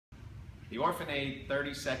The Orphan Aid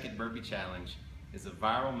 30-second burpee challenge is a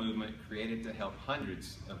viral movement created to help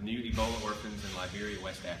hundreds of new Ebola orphans in Liberia,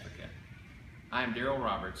 West Africa. I am Daryl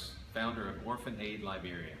Roberts, founder of Orphan Aid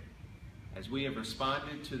Liberia. As we have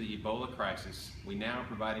responded to the Ebola crisis, we now are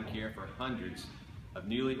providing care for hundreds of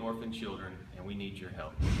newly orphaned children, and we need your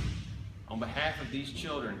help. On behalf of these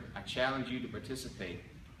children, I challenge you to participate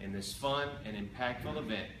in this fun and impactful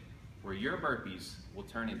event where your burpees will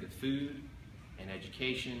turn into food and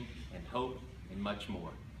education and hope and much more.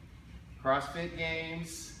 CrossFit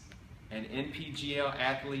Games and NPGL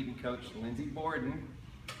athlete and coach Lindsay Borden,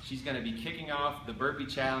 she's going to be kicking off the burpee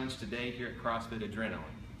challenge today here at CrossFit Adrenaline.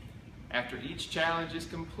 After each challenge is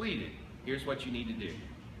completed, here's what you need to do.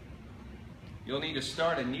 You'll need to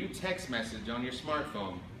start a new text message on your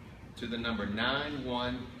smartphone to the number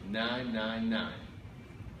 91999.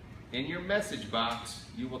 In your message box,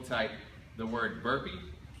 you will type the word burpee,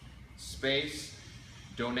 space,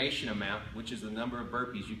 donation amount, which is the number of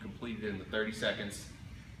burpees you completed in the 30 seconds,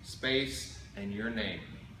 space, and your name.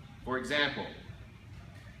 For example,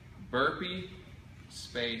 burpee,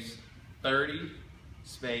 space, 30,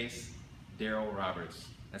 space, Daryl Roberts.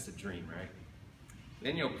 That's a dream, right?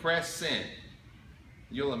 Then you'll press send.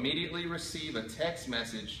 You'll immediately receive a text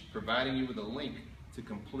message providing you with a link to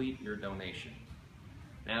complete your donation.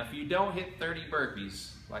 Now, if you don't hit 30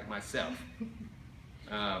 burpees, like myself,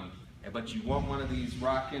 but you want one of these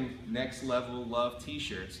rockin' next level love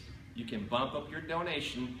t-shirts, you can bump up your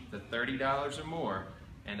donation to $30 or more,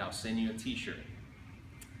 and I'll send you a t-shirt.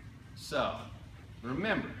 So,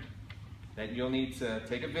 remember that you'll need to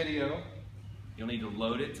take a video, you'll need to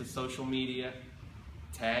load it to social media,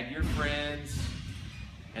 tag your friends,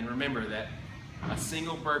 and remember that a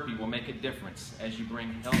single burpee will make a difference as you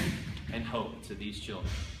bring help and hope to these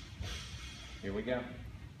children. Here we go.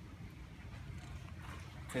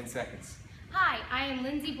 10 seconds. Hi, I am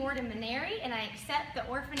Lindsay Borden-Maneri, and I accept the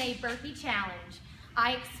Orphan Aid Burpee Challenge.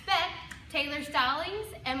 I expect Taylor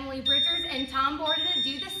Stallings, Emily Bridgers, and Tom Borden to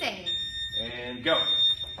do the same. And go.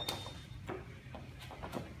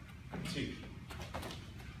 2,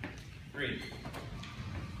 3,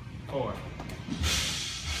 4, 5,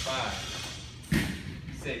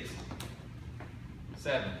 6,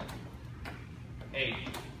 7, 8,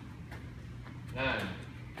 9,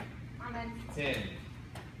 10,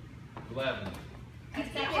 11,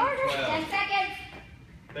 10 seconds. 12, 10 seconds.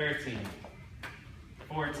 13,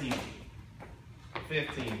 14,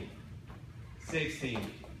 15, 16,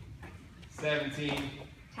 17,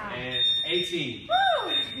 and 18.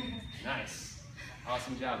 Woo! Nice.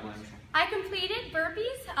 Awesome job, Lindsay. I completed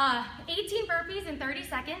burpees, 18 burpees in 30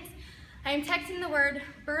 seconds. I am texting the word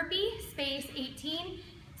burpee space 18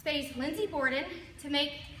 space Lindsay Borden to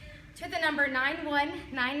the number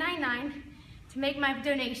 91999 to make my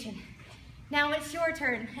donation. Now it's your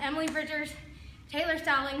turn. Emily Bridgers, Taylor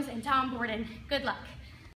Stallings, and Tom Borden. Good luck.